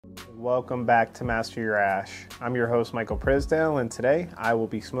Welcome back to Master Your Ash. I'm your host, Michael Prisdale, and today I will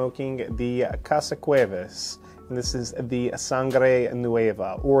be smoking the Casa Cuevas. And this is the Sangre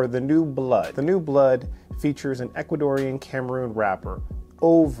Nueva, or the New Blood. The New Blood features an Ecuadorian Cameroon wrapper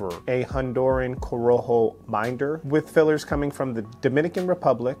over a Honduran Corojo binder, with fillers coming from the Dominican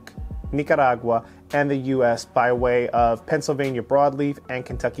Republic, Nicaragua, and the US by way of Pennsylvania broadleaf and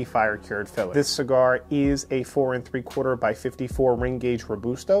Kentucky fire-cured filler. This cigar is a 4 3/4 by 54 ring gauge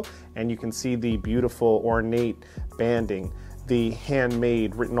Robusto, and you can see the beautiful ornate banding, the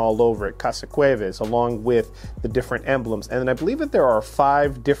handmade written all over it, Casa Cuevas, along with the different emblems. And I believe that there are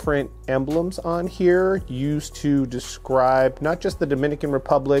 5 different emblems on here used to describe not just the Dominican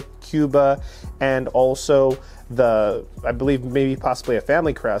Republic, Cuba, and also I believe maybe possibly a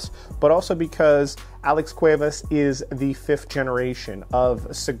family crest, but also because Alex Cuevas is the 5th generation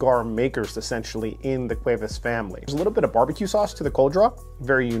of cigar makers essentially in the Cuevas family. There's a little bit of barbecue sauce to the cold draw,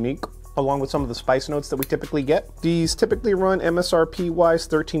 very unique, along with some of the spice notes that we typically get. These typically run MSRP wise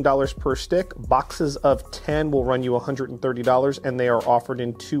 $13 per stick. Boxes of 10 will run you $130, and they are offered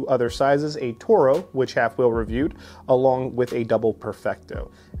in 2 other sizes, a Toro, which Half Wheel reviewed, along with a Double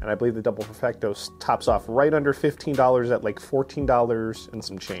Perfecto. And I believe the Double Perfecto tops off right under $15 at like $14 and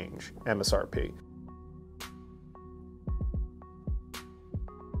some change MSRP.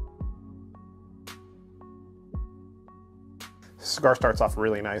 Cigar starts off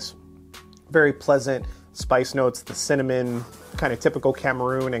really nice. Very pleasant spice notes. The cinnamon, kind of typical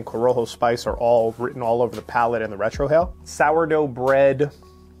Cameroon and Corojo spice are all written all over the palate and the retrohale. Sourdough bread,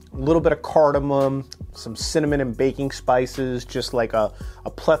 a little bit of cardamom, some cinnamon and baking spices, just like a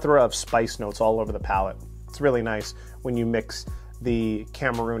plethora of spice notes all over the palate. It's really nice when you mix the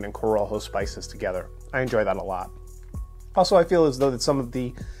Cameroon and Corojo spices together. I enjoy that a lot. Also, I feel as though that some of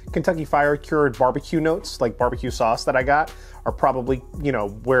the Kentucky fire-cured barbecue notes, like barbecue sauce that I got, are probably, you know,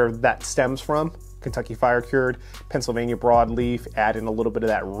 where that stems from. Kentucky fire-cured, Pennsylvania broadleaf, add in a little bit of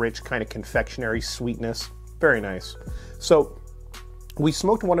that rich kind of confectionery sweetness. Very nice. So, we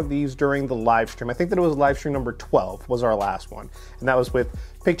smoked one of these during the live stream. I think that it was live stream number 12 was our last one. And that was with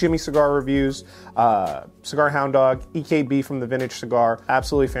Pick Jimmy Cigar Reviews, Cigar Hound Dog, EKB from the Vintage Cigar.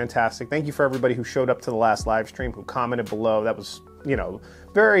 Absolutely fantastic. Thank you for everybody who showed up to the last live stream, who commented below. That was, you know,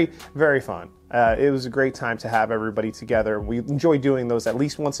 very, very fun. It was a great time to have everybody together. We enjoy doing those at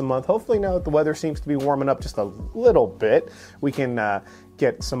least once a month. Hopefully now that the weather seems to be warming up just a little bit, we can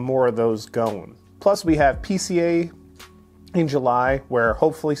get some more of those going. Plus we have PCA in July, where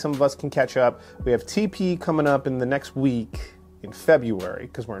hopefully some of us can catch up. We have TP coming up in the next week in February,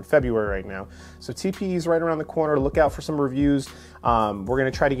 because we're in February right now. So TP is right around the corner. Look out for some reviews. We're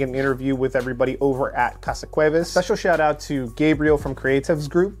going to try to get an interview with everybody over at Casa Cuevas. Special shout out to Gabriel from Creatives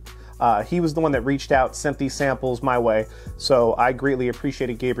Group. He was the one that reached out, sent these samples my way. So I greatly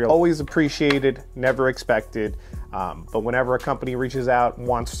appreciated Gabriel. Always appreciated, never expected. But whenever a company reaches out,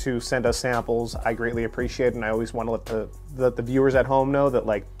 wants to send us samples, I greatly appreciate it. And I always want to let the viewers at home know that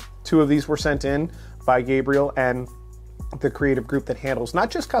like 2 of these were sent in by Gabriel and the creative group that handles not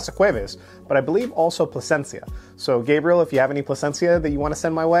just Casa Cuevas, but I believe also Plasencia. So Gabriel, if you have any Plasencia that you want to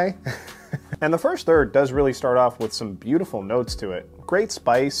send my way. And the first third does really start off with some beautiful notes to it. Great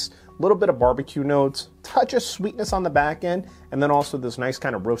spice, a little bit of barbecue notes, touch of sweetness on the back end, and then also this nice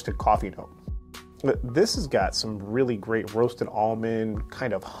kind of roasted coffee note. This has got some really great roasted almond,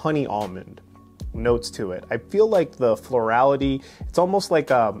 kind of honey almond notes to it. I feel like the florality, it's almost like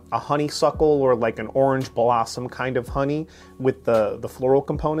a honeysuckle or like an orange blossom kind of honey with the floral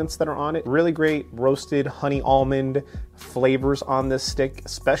components that are on it. Really great roasted honey almond flavors on this stick,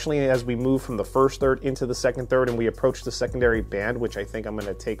 especially as we move from the first third into the second third and we approach the secondary band, which I think I'm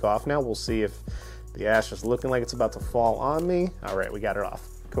going to take off now. We'll see if the ash is looking like it's about to fall on me. All right, we got it off.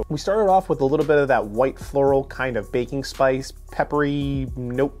 Cool. We started off with a little bit of that white floral kind of baking spice, peppery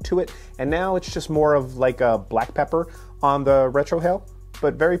note to it, and now it's just more of like a black pepper on the retrohale,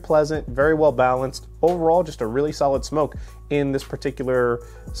 but very pleasant, very well balanced. Overall, just a really solid smoke in this particular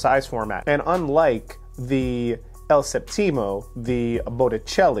size format. And unlike the El Septimo, the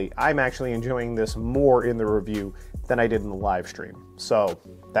Botticelli, I'm actually enjoying this more in the review than I did in the live stream. So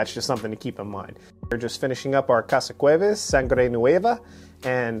that's just something to keep in mind. We're just finishing up our Casa Cuevas Sangre Nueva.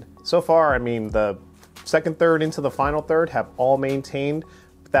 And so far, I mean, the second third into the final third have all maintained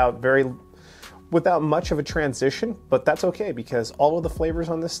without much of a transition, but that's okay because all of the flavors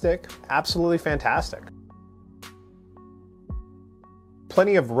on this stick, absolutely fantastic.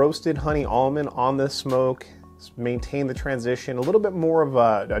 Plenty of roasted honey almond on this smoke, maintain the transition, a little bit more of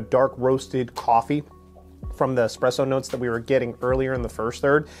a dark roasted coffee from the espresso notes that we were getting earlier in the first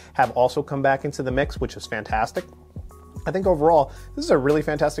third have also come back into the mix, which is fantastic. I think overall, this is a really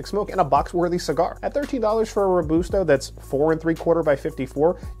fantastic smoke and a box-worthy cigar. At $13 for a Robusto that's 4 3/4 by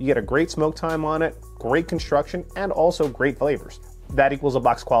 54, you get a great smoke time on it, great construction, and also great flavors. That equals a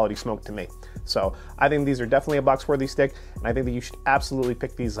box quality smoke to me. So I think these are definitely a box-worthy stick, and I think that you should absolutely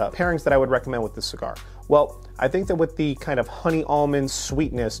pick these up. Pairings that I would recommend with this cigar. Well, I think that with the kind of honey almond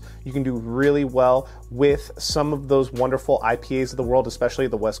sweetness, you can do really well with some of those wonderful IPAs of the world, especially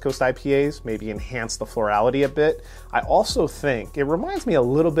the West Coast IPAs, maybe enhance the florality a bit. I also think it reminds me a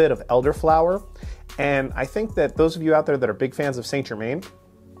little bit of elderflower, and I think that those of you out there that are big fans of Saint Germain,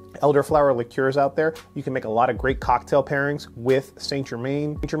 elderflower liqueurs out there, you can make a lot of great cocktail pairings with Saint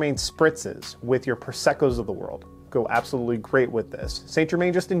Germain. Saint Germain spritzes with your Proseccos of the world go absolutely great with this. Saint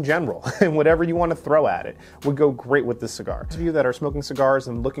Germain just in general, and whatever you want to throw at it would go great with this cigar. Those of you that are smoking cigars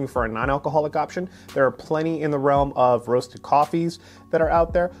and looking for a non-alcoholic option, there are plenty in the realm of roasted coffees that are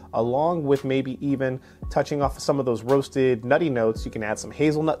out there, along with maybe even touching off some of those roasted nutty notes. You can add some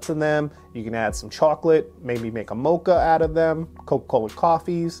hazelnuts in them, you can add some chocolate, maybe make a mocha out of them, Coca-Cola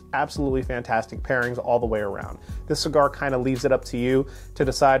coffees, absolutely fantastic pairings all the way around. This cigar kind of leaves it up to you to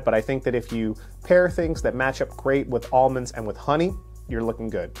decide, but I think that if you pair things that match up great with almonds and with honey, you're looking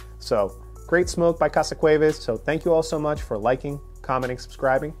good. So great smoke by Casa Cuevas. So thank you all so much for liking, commenting,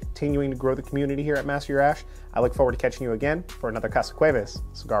 subscribing, continuing to grow the community here at Master Your Ash. I look forward to catching you again for another Casa Cuevas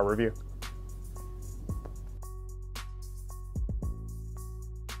cigar review.